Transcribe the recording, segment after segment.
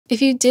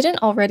If you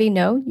didn't already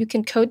know, you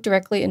can code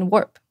directly in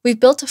Warp. We've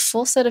built a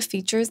full set of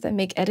features that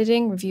make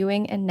editing,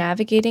 reviewing, and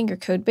navigating your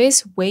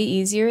codebase way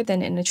easier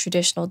than in a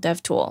traditional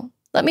dev tool.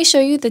 Let me show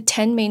you the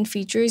 10 main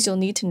features you'll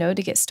need to know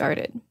to get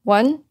started.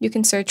 1. You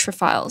can search for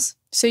files.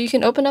 So you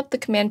can open up the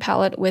command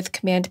palette with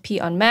Command P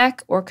on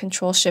Mac or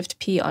Control-Shift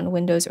P on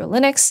Windows or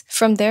Linux.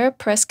 From there,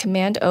 press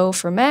Command O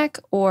for Mac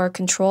or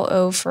Control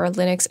O for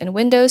Linux and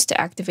Windows to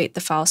activate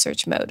the file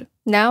search mode.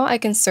 Now I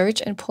can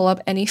search and pull up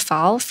any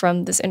file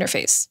from this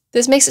interface.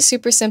 This makes it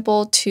super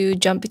simple to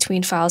jump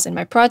between files in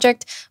my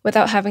project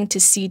without having to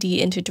cd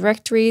into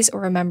directories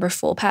or remember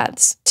full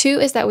paths. 2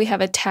 is that we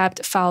have a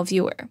tabbed file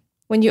viewer.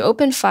 When you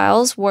open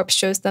files, Warp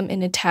shows them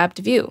in a tabbed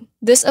view.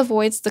 This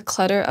avoids the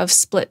clutter of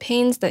split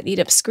panes that eat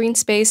up screen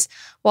space,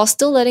 while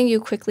still letting you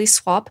quickly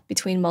swap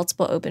between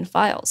multiple open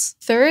files.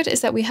 3rd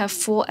is that we have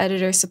full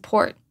editor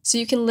support, so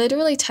you can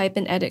literally type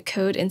and edit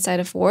code inside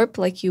of Warp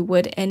like you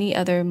would any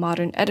other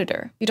modern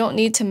editor. You don't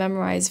need to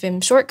memorize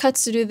Vim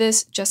shortcuts to do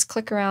this, just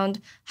click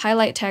around,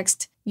 highlight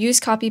text,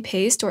 use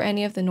copy-paste or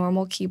any of the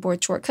normal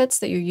keyboard shortcuts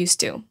that you're used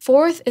to.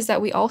 4th is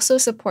that we also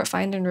support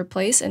find and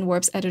replace in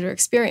Warp's editor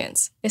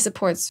experience. It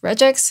supports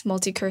regex,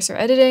 multi-cursor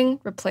editing,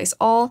 replace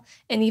all,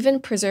 and even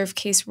preserve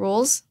case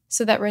rules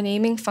so that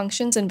renaming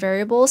functions and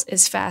variables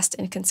is fast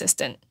and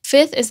consistent.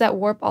 5th is that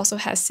Warp also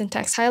has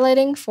syntax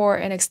highlighting for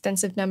an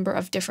extensive number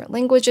of different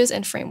languages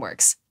and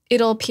frameworks.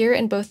 It'll appear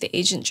in both the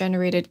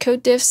agent-generated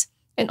code diffs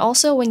and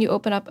also when you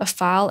open up a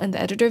file in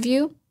the editor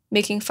view,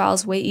 making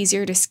files way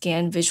easier to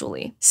scan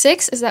visually.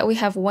 6 is that we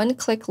have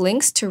one-click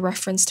links to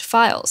referenced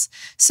files.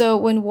 So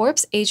when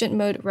Warp's agent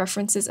mode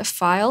references a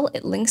file,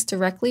 it links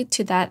directly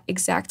to that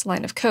exact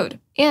line of code.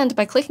 And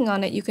by clicking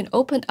on it, you can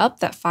open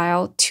up that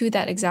file to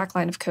that exact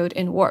line of code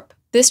in Warp.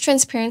 This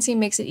transparency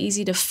makes it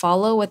easy to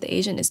follow what the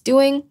agent is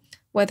doing,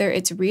 whether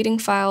it's reading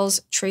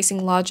files,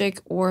 tracing logic,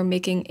 or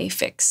making a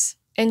fix.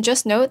 And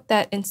just note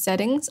that in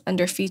Settings,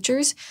 under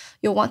Features,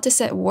 you'll want to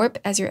set Warp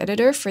as your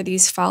editor for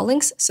these file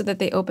links so that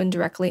they open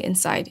directly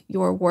inside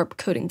your Warp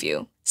coding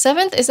view.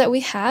 7th is that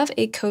we have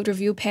a code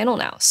review panel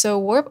now. So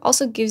Warp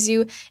also gives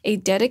you a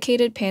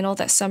dedicated panel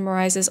that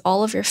summarizes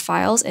all of your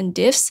files and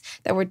diffs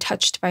that were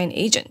touched by an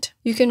agent.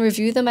 You can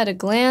review them at a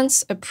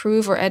glance,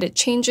 approve or edit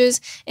changes,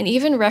 and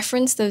even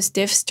reference those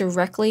diffs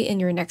directly in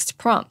your next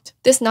prompt.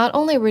 This not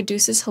only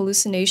reduces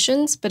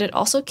hallucinations, but it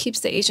also keeps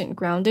the agent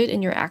grounded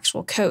in your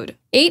actual code.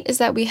 8 is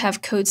that we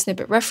have code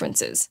snippet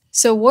references.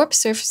 So Warp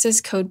surfaces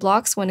code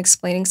blocks when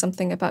explaining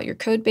something about your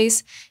code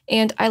base,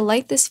 and I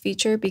like this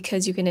feature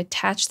because you can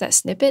attach that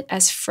snippet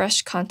as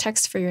fresh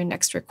context for your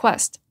next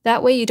request.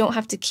 That way you don't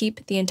have to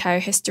keep the entire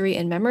history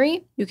in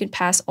memory, you can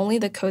pass only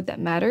the code that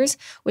matters,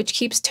 which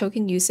keeps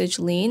token usage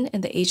lean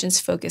and the agent's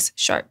focus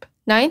sharp.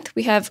 9th,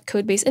 we have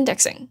codebase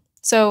indexing.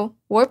 So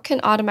Warp can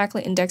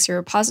automatically index your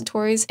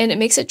repositories, and it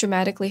makes it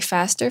dramatically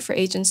faster for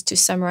agents to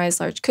summarize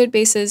large code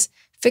bases,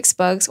 fix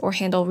bugs, or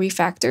handle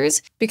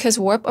refactors because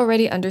Warp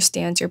already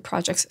understands your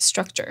project's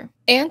structure.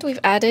 And we've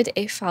added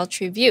a file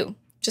tree view.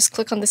 Just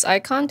click on this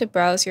icon to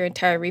browse your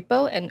entire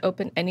repo and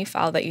open any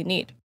file that you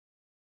need.